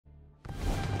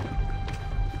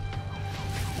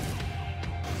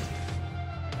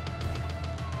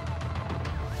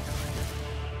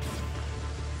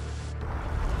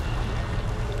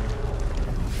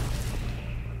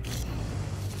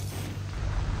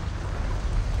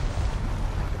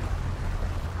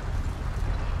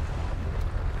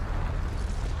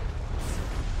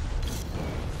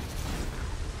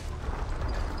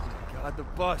not the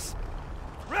bus.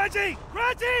 Reggie!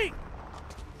 Reggie!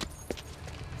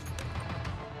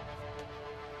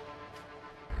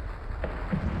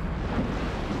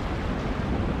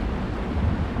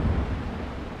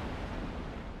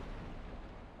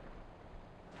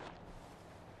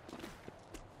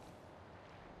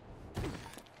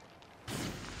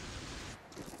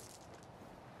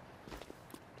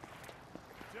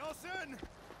 Nelson!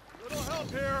 Little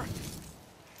help here!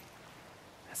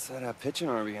 That's that pitching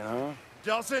arm again, huh?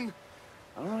 Delson!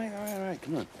 All right,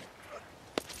 come on.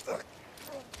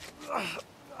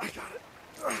 I got it.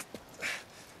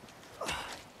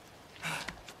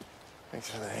 Thanks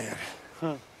for the hand.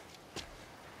 Huh.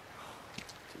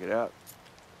 Check it out.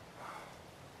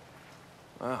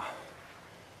 Wow.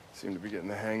 Seem to be getting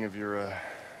the hang of your,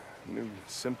 new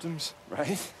symptoms.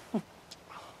 Right?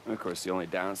 And of course, the only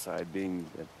downside being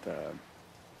that,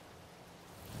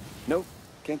 nope,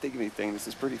 can't think of anything. This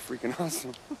is pretty freaking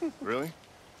awesome. Really?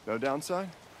 No downside?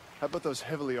 How about those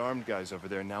heavily armed guys over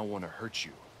there now want to hurt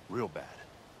you real bad?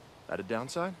 That a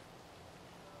downside?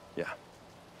 Yeah.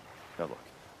 Now look,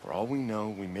 for all we know,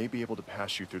 we may be able to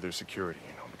pass you through their security,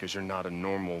 because you're not a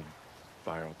normal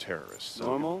viral terrorist. So...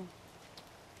 Normal?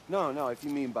 No, if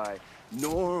you mean by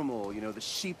normal, the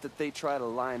sheep that they try to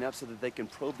line up so that they can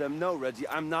probe them. No, Reggie,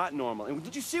 I'm not normal. And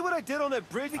did you see what I did on that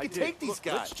bridge? We can take these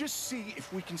guys. Let's just see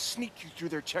if we can sneak you through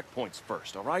their checkpoints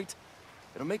first, all right?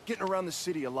 It'll make getting around the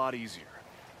city a lot easier.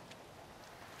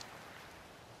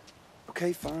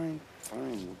 Okay, fine.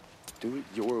 We'll do it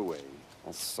your way.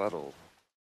 I'll settle.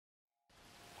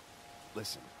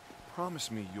 Listen,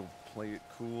 promise me you'll play it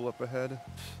cool up ahead.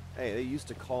 Hey, they used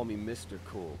to call me Mr.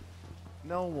 Cool.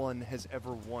 No one has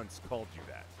ever once called you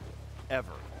that.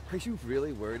 Ever. Are you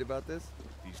really worried about this?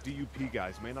 These DUP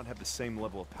guys may not have the same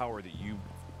level of power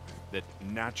that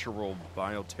natural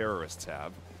bioterrorists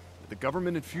have. But the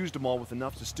government infused them all with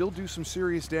enough to still do some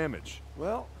serious damage.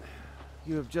 Well,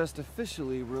 you have just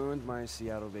officially ruined my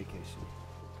Seattle vacation.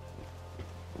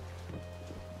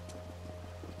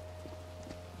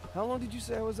 How long did you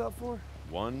say I was out for?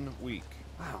 1 week.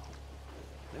 Wow.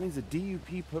 That means the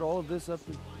DUP put all of this up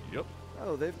in... Yep.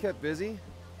 Oh, they've kept busy.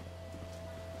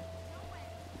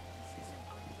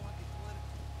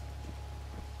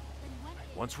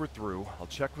 Once we're through, I'll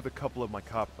check with a couple of my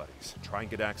cop buddies, try and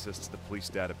get access to the police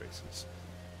databases.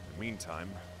 In the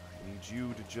meantime, I need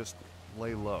you to just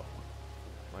lay low.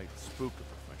 Might spook them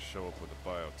if I show up with a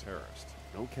bioterrorist.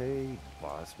 Okay,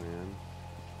 boss man.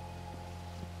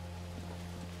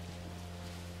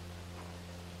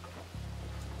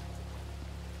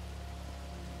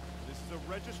 This is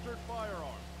a registered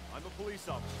firearm. I'm a police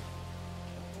officer.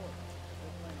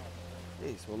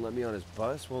 Ace won't let me on his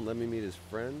bus, won't let me meet his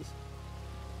friends.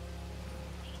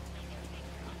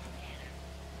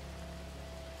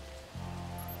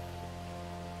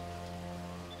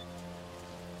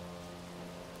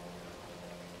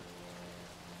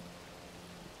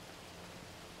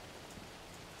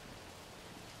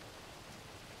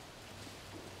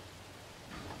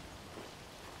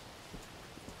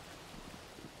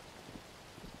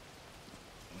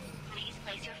 Please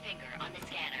place your finger on the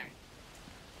scanner.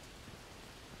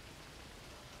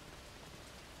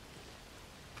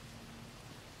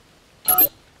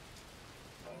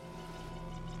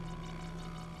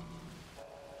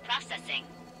 Processing.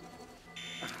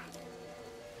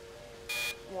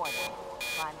 Warning.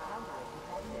 Prime number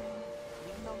detected.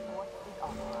 Signal force is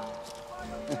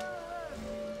authorized.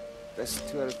 Best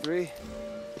 2 out of 3.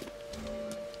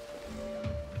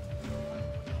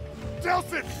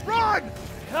 Delson, run!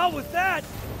 Hell with that!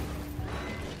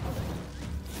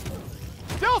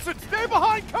 Delson, stay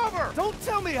behind cover! Don't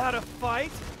tell me how to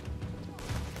fight!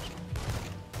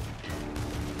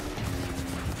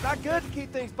 It's not good to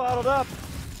keep things bottled up.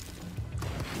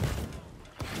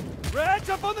 Reg,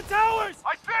 up on the towers!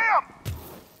 I see him!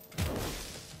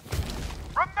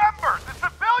 Remember, the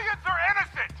civilians are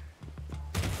innocent!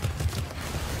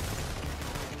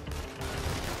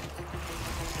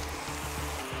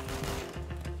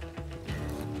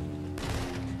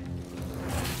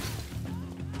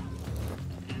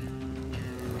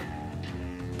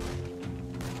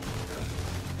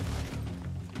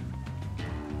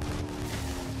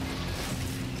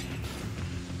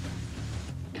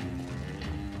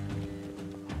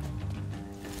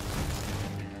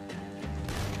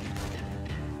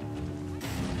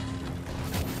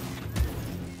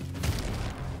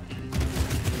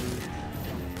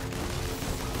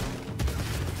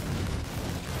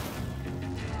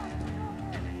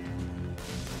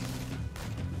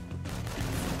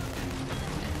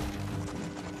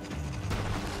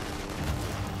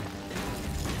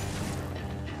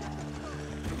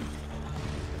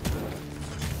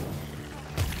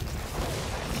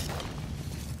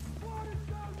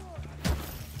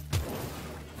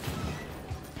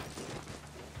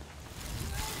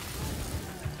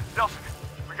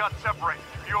 got separated.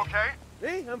 Are you okay?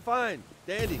 Me? I'm fine.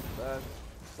 Dandy.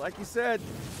 Just like you said,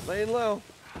 laying low.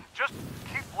 Just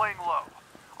keep laying low.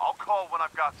 I'll call when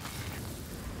I've got something.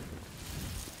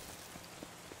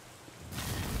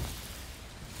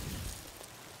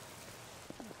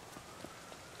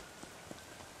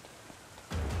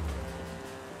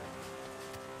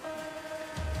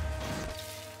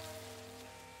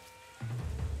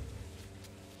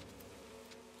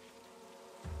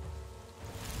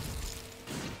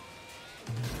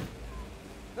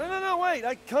 No, wait.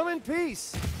 I come in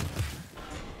peace.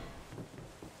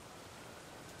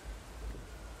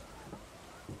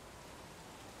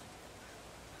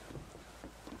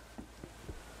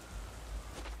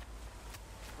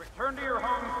 Return to your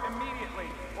homes immediately,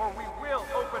 or we will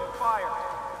open fire.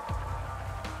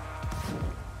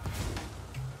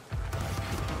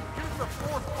 Use the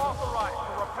force authorized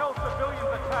to repel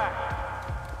civilians' attacks.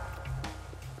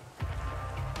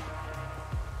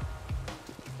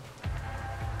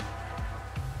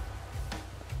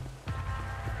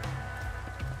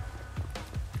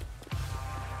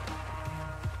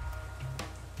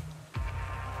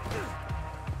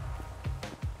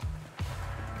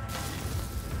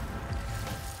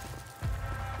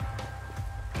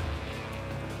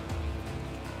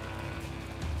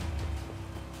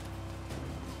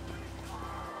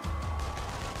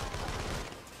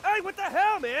 Hey, what the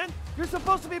hell, man? You're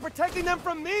supposed to be protecting them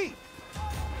from me.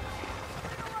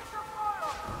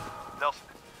 Nelson,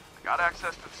 I got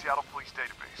access to the Seattle Police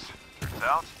database. Turns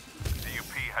out, the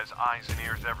UP has eyes and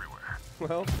ears everywhere.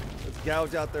 Well, let's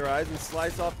gouge out their eyes and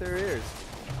slice off their ears.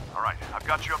 All right, I've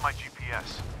got you on my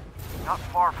GPS. Not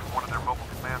far from one of their mobile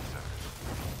command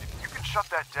centers. If you can shut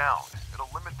that down, it'll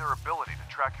limit their ability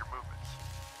to track your movements.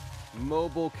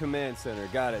 Mobile command center.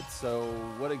 Got it. So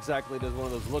what exactly does one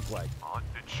of those look like? Well,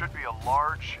 it should be a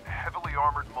large, heavily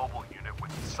armored mobile unit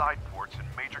with side ports and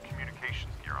major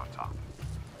communications gear on top.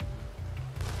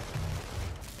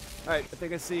 All right, I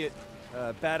think I see it.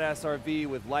 Badass RV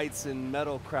with lights and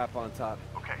metal crap on top.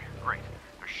 Okay, great.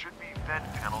 There should be vent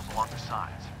panels along the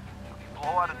sides. If you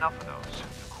blow out enough of those,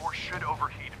 the core should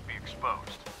overheat and be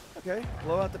exposed. Okay,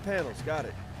 blow out the panels. Got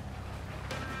it.